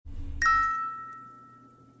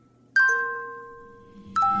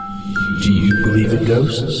Do you believe in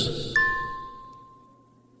ghosts?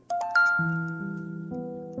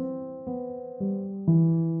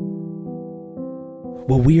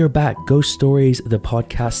 Well, we are back. Ghost Stories, the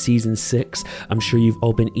podcast, season 6. I'm sure you've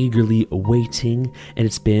all been eagerly waiting, and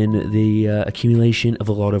it's been the accumulation of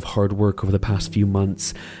a lot of hard work over the past few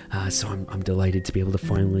months. So I'm delighted to be able to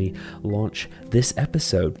finally launch this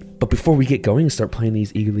episode. But before we get going and start playing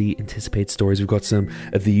these eagerly anticipated stories, we've got some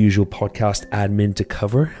of the usual podcast admin to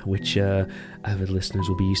cover, which avid listeners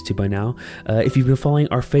will be used to by now. If you've been following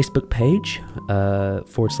our Facebook page, /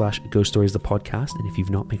 Ghost Stories, the podcast, and if you've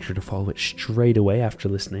not, make sure to follow it straight away after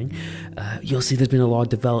listening. You'll see there's been a lot of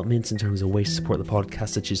developments in terms of ways to support the podcast,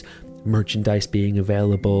 such as merchandise being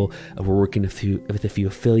available. We're working with a few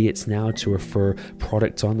affiliates now to refer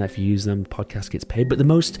products on that if you use them, the podcast gets paid. But the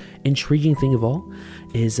most intriguing thing of all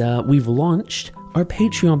is we've launched our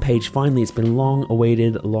Patreon page. Finally, it's been long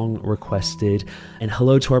awaited, long requested, and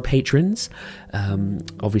hello to our patrons.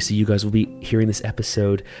 Obviously, you guys will be hearing this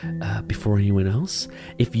episode before anyone else.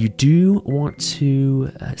 If you do want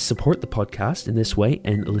to support the podcast in this way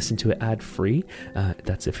and listen to it ad-free,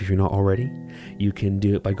 that's if you're not already, you can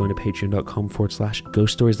do it by going to patreon.com /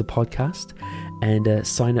 Ghost Stories the podcast and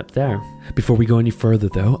sign up there. Before we go any further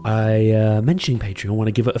though, I mentioning Patreon, I want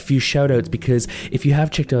to give it a few shout outs, because if you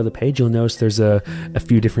have checked out the page, you'll notice there's a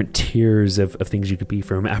few different tiers of things you could be,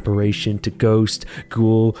 from apparition to ghost,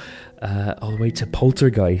 ghoul, all the way to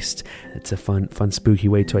poltergeist. It's a fun spooky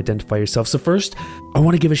way to identify yourself. So first, I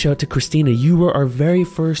want to give a shout out to Christina. You were our very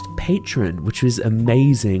first patron, which was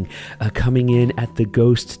amazing, coming in at the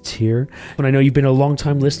ghost tier. And I know you've been a long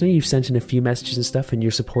time listener, you've sent in a few messages and stuff, and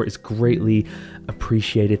your support is greatly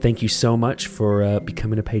appreciated. Thank you so much for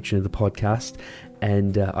becoming a patron of the podcast.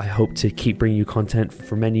 And I hope to keep bringing you content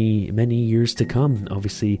for many, many years to come.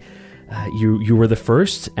 Obviously, you were the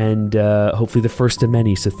first, and hopefully the first of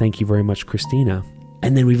many. So thank you very much, Christina.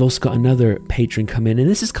 And then we've also got another patron come in, and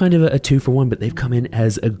this is kind of a 2-for-1, but they've come in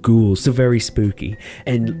as a ghoul, so very spooky.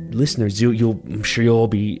 And listeners, I'm sure you'll all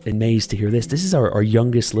be amazed to hear this. This is our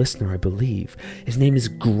youngest listener, I believe. His name is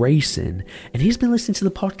Grayson, and he's been listening to the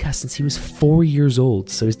podcast since he was 4 years old.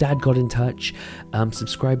 So his dad got in touch.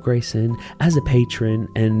 Subscribe, Grayson, as a patron.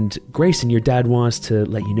 And Grayson, your dad wants to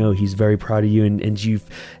let you know he's very proud of you, and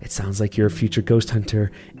it sounds like you're a future ghost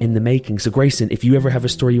hunter in the making. So Grayson, if you ever have a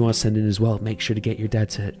story you want to send in as well, make sure to get your dad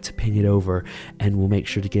to ping it over, and we'll make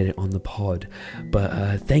sure to get it on the pod.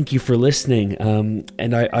 But thank you for listening,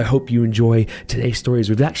 and I hope you enjoy today's stories.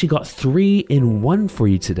 We've actually got 3 in 1 for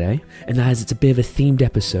you today, and that is, it's a bit of a themed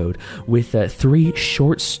episode with 3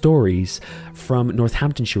 short stories from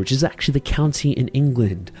Northamptonshire, which is actually the county in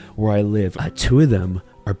England where I live. 2 of them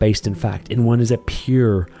are based in fact, and one is a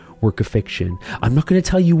pure work of fiction. I'm not going to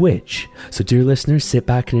tell you which, so dear listeners, sit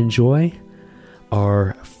back and enjoy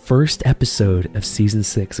our first episode of season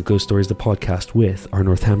 6 of Ghost Stories, the podcast, with our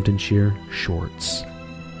Northamptonshire shorts.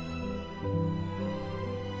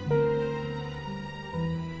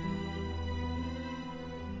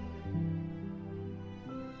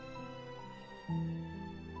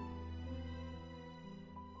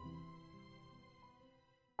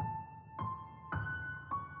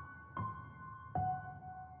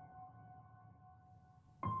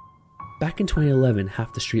 Back in 2011,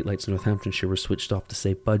 half the streetlights in Northamptonshire were switched off to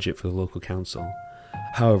save budget for the local council.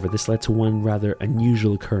 However, this led to one rather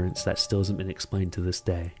unusual occurrence that still hasn't been explained to this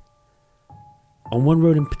day. On one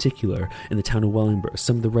road in particular, in the town of Wellingborough,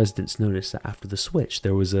 some of the residents noticed that after the switch,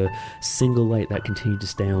 there was a single light that continued to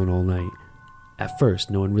stay on all night. At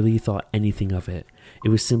first, no one really thought anything of it. It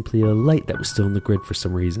was simply a light that was still on the grid for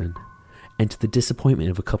some reason. And to the disappointment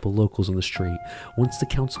of a couple locals on the street, once the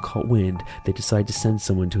council caught wind, they decided to send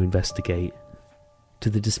someone to investigate. To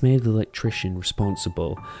the dismay of the electrician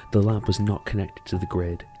responsible, the lamp was not connected to the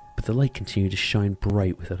grid, but the light continued to shine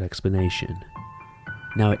bright without explanation.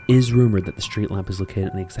 Now, it is rumoured that the street lamp is located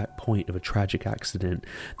at the exact point of a tragic accident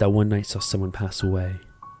that one night saw someone pass away.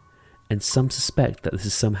 And some suspect that this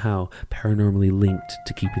is somehow paranormally linked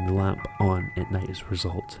to keeping the lamp on at night as a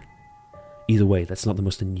result. Either way, that's not the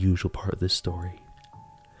most unusual part of this story.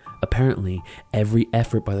 Apparently, every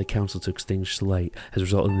effort by the council to extinguish the light has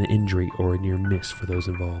resulted in an injury or a near miss for those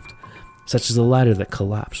involved, such as a ladder that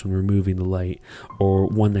collapsed when removing the light, or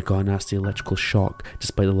one that got a nasty electrical shock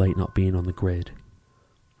despite the light not being on the grid.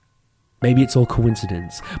 Maybe it's all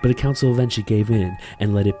coincidence, but the council eventually gave in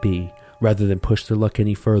and let it be, rather than push their luck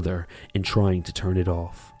any further in trying to turn it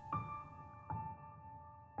off.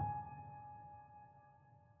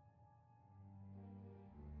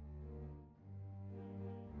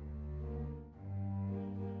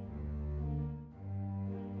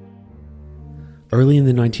 Early in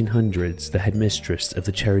the 1900s, the headmistress of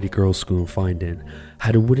the charity girls' school in Findon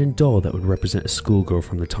had a wooden doll that would represent a schoolgirl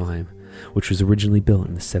from the time, which was originally built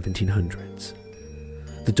in the 1700s.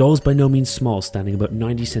 The doll is by no means small, standing about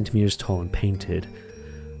 90 centimeters tall and painted,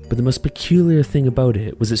 but the most peculiar thing about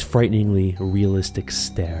it was its frighteningly realistic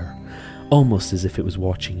stare, almost as if it was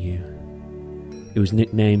watching you. It was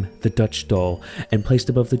nicknamed the Dutch doll and placed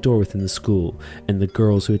above the door within the school, and the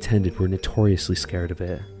girls who attended were notoriously scared of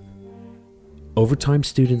it. Over time,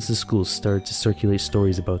 students in schools started to circulate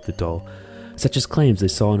stories about the doll, such as claims they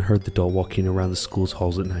saw and heard the doll walking around the school's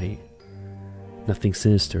halls at night. Nothing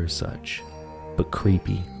sinister as such, but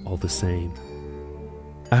creepy all the same.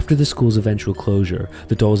 After the school's eventual closure,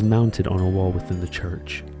 the doll was mounted on a wall within the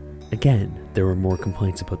church. Again, there were more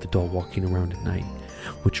complaints about the doll walking around at night,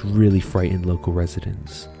 which really frightened local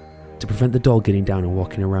residents. To prevent the doll getting down and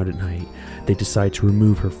walking around at night, they decided to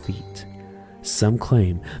remove her feet. Some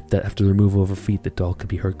claim that after the removal of her feet, the doll could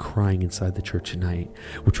be heard crying inside the church at night,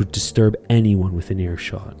 which would disturb anyone within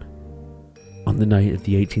earshot. On the night of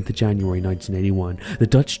the 18th of January 1981, the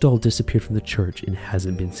Dutch doll disappeared from the church and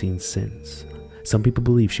hasn't been seen since. Some people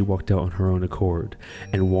believe she walked out on her own accord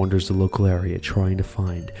and wanders the local area trying to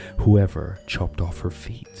find whoever chopped off her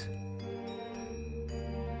feet.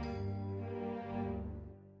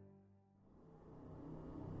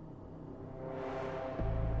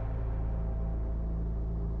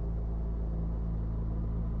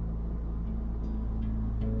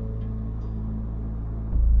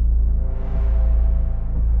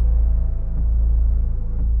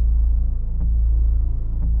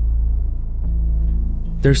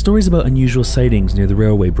 There are stories about unusual sightings near the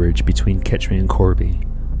railway bridge between Kettering and Corby.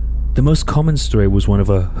 The most common story was one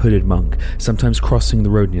of a hooded monk, sometimes crossing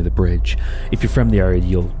the road near the bridge. If you're from the area,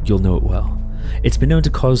 you'll know it well. It's been known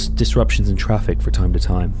to cause disruptions in traffic for time to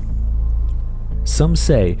time. Some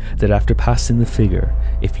say that after passing the figure,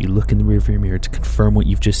 if you look in the rearview mirror to confirm what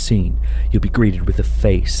you've just seen, you'll be greeted with the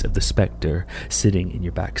face of the spectre sitting in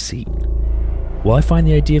your back seat. While I find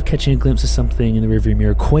the idea of catching a glimpse of something in the rearview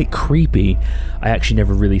mirror quite creepy, I actually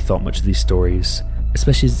never really thought much of these stories,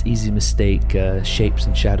 especially as it's easy to mistake shapes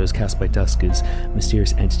and shadows cast by dusk as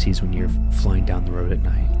mysterious entities when you're flying down the road at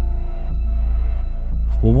night.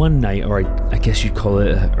 Well, one night, or I guess you'd call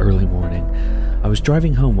it early morning, I was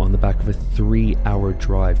driving home on the back of a 3-hour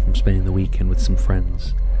drive from spending the weekend with some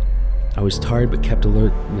friends. I was tired but kept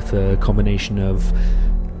alert with a combination of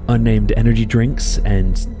unnamed energy drinks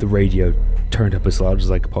and the radio turned up as loud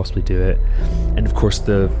as I could possibly do it, and of course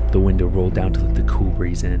the window rolled down to let the cool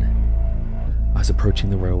breeze in. I was approaching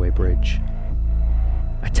the railway bridge.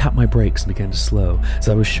 I tapped my brakes and began to slow, as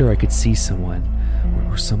I was sure I could see someone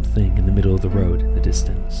or something in the middle of the road in the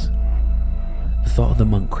distance. The thought of the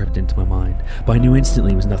monk crept into my mind, but I knew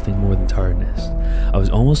instantly it was nothing more than tiredness. I was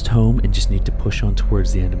almost home and just needed to push on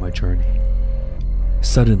towards the end of my journey.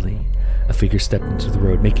 Suddenly, a figure stepped into the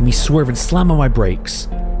road, making me swerve and slam on my brakes.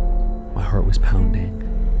 My heart was pounding.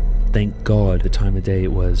 Thank God the time of day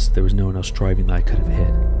it was, there was no one else driving that I could have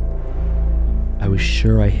hit. I was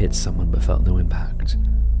sure I hit someone but felt no impact.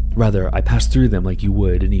 Rather, I passed through them like you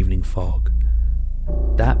would in evening fog.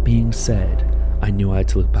 That being said, I knew I had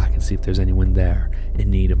to look back and see if there's anyone there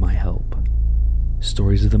in need of my help.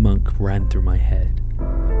 Stories of the monk ran through my head,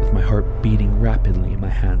 with my heart beating rapidly and my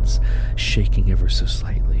hands shaking ever so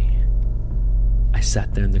slightly. I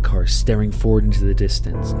sat there in the car, staring forward into the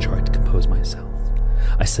distance and tried to compose myself.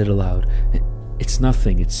 I said aloud, "It's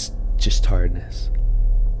nothing, it's just tiredness,"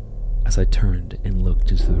 as I turned and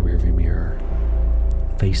looked into the rearview mirror,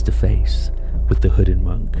 face to face with the hooded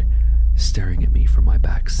monk staring at me from my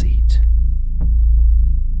back seat.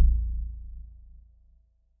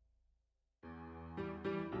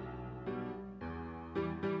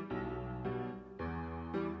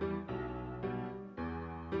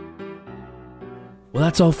 Well,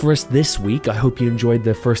 that's all for us this week. I hope you enjoyed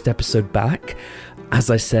the first episode back. As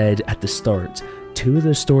I said at the start, 2 of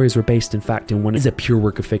those stories were based in fact, and one is a pure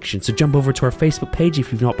work of fiction. So jump over to our Facebook page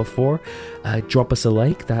if you've not before. Drop us a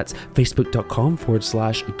like. That's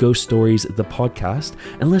facebook.com/Ghost Stories the podcast,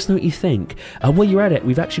 and let us know what you think. While you're at it,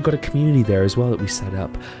 we've actually got a community there as well that we set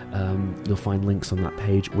up. You'll find links on that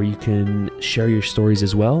page where you can share your stories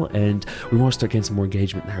as well, and we want to start getting some more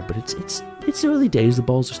engagement there. But it's early days. The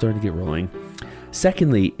balls are starting to get rolling.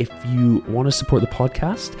 Secondly, if you want to support the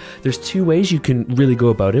podcast, there's 2 ways you can really go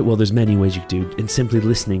about it. Well, there's many ways you can do, and simply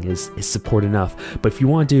listening is support enough. But if you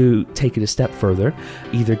want to take it a step further,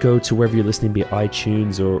 either go to wherever you're listening, be it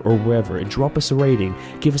iTunes or wherever, and drop us a rating.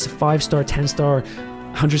 Give us a 5-star, 10-star,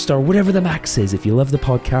 100-star, whatever the max is. If you love the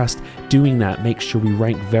podcast, doing that makes sure we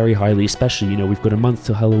rank very highly, especially, we've got a month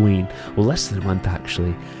till Halloween. Well, less than a month,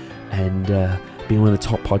 actually. And being one of the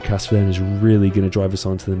top podcasts for them is really going to drive us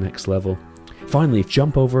on to the next level. Finally,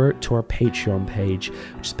 jump over to our Patreon page,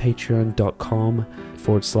 which is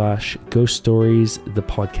patreon.com/Ghost Stories, the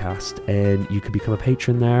podcast, and you can become a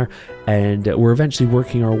patron there. And we're eventually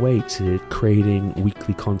working our way to creating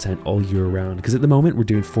weekly content all year round, because at the moment we're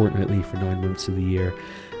doing fortnightly for 9 months of the year,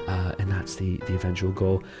 and that's the eventual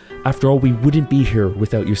goal. After all, we wouldn't be here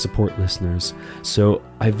without your support, listeners. So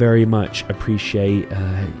I very much appreciate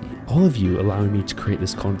all of you allowing me to create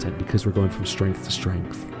this content, because we're going from strength to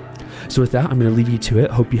strength. So with that, I'm going to leave you to it.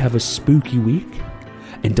 Hope you have a spooky week.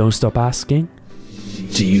 And don't stop asking,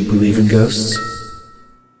 do you believe in ghosts?